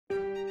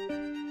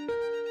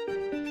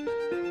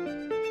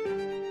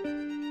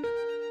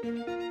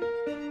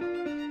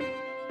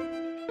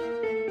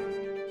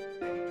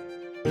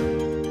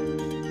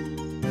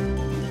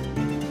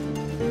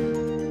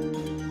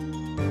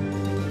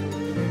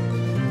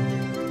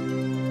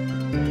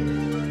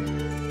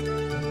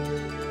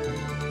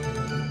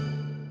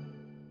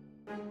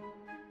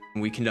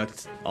We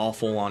conduct all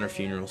full honor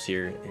funerals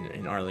here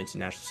in Arlington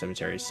National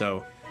Cemetery,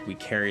 so we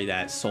carry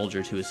that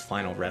soldier to his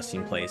final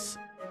resting place.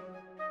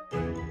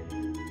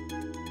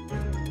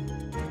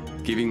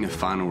 Giving the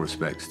final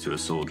respects to a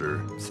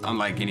soldier is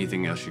unlike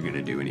anything else you're going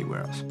to do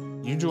anywhere else.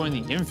 You join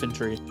the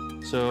infantry,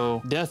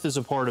 so death is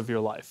a part of your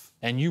life,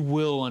 and you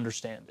will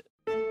understand it.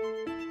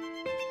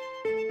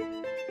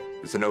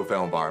 It's a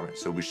no-fail environment,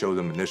 so we show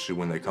them initially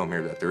when they come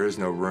here that there is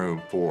no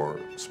room for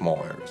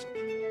small errors.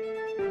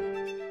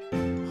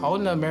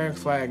 Holding the American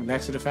flag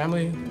next to the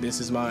family, this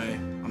is my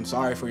I'm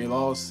sorry for your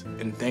loss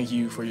and thank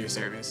you for your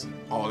service,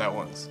 all at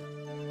once.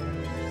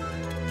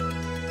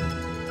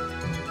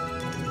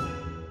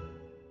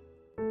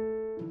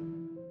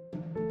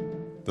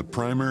 The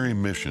primary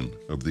mission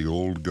of the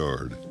Old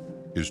Guard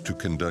is to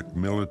conduct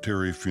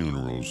military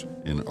funerals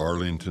in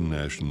Arlington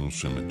National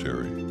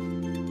Cemetery.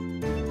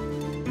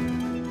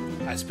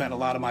 I spent a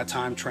lot of my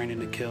time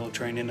training to kill,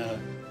 training to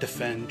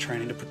defend,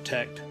 training to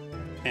protect,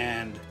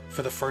 and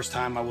for the first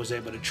time I was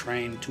able to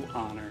train to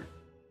honor.